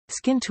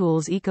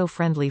SkinTools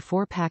eco-friendly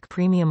 4-pack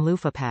premium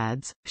loofah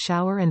pads,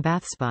 shower and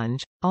bath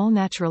sponge,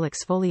 all-natural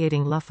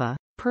exfoliating Luffa,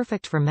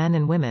 perfect for men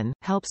and women,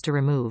 helps to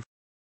remove.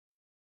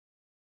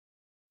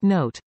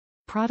 Note: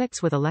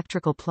 products with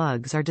electrical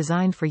plugs are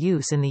designed for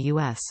use in the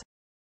U.S.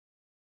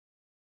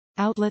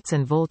 Outlets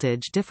and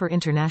voltage differ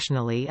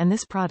internationally, and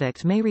this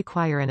product may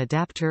require an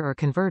adapter or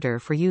converter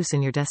for use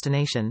in your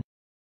destination.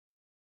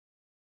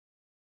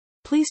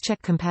 Please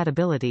check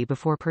compatibility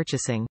before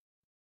purchasing.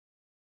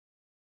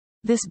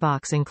 This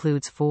box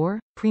includes 4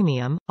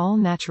 premium,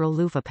 all-natural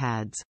loofah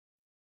pads.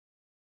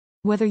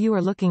 Whether you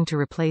are looking to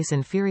replace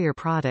inferior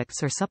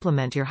products or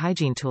supplement your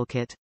hygiene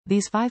toolkit,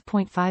 these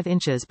 5.5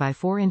 inches by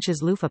 4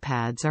 inches loofah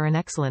pads are an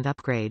excellent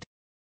upgrade.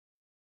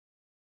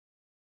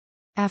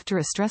 After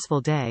a stressful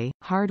day,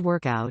 hard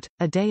workout,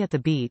 a day at the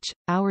beach,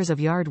 hours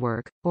of yard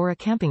work, or a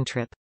camping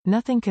trip,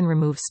 nothing can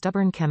remove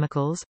stubborn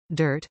chemicals,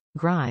 dirt,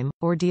 grime,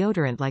 or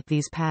deodorant like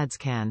these pads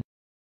can.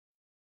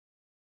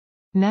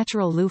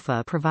 Natural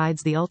Loofah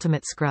provides the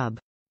ultimate scrub.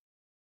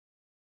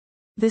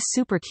 This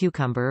super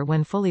cucumber,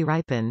 when fully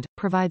ripened,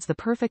 provides the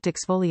perfect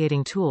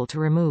exfoliating tool to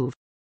remove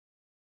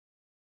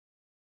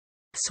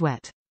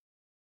sweat,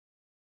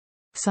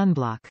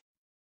 sunblock,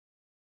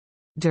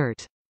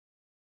 dirt,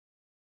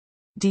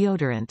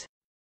 deodorant,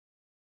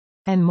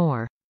 and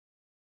more.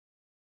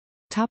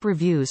 Top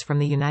reviews from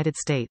the United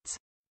States.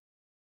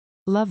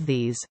 Love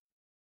these.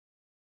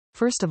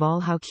 First of all,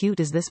 how cute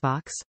is this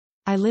box?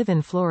 I live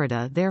in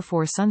Florida,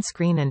 therefore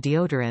sunscreen and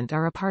deodorant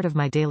are a part of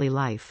my daily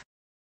life.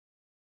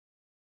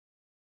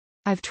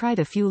 I've tried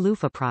a few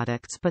Loofah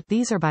products, but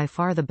these are by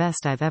far the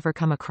best I've ever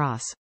come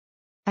across.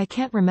 I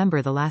can't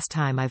remember the last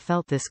time I've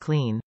felt this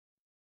clean.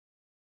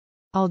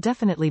 I'll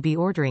definitely be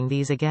ordering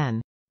these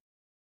again.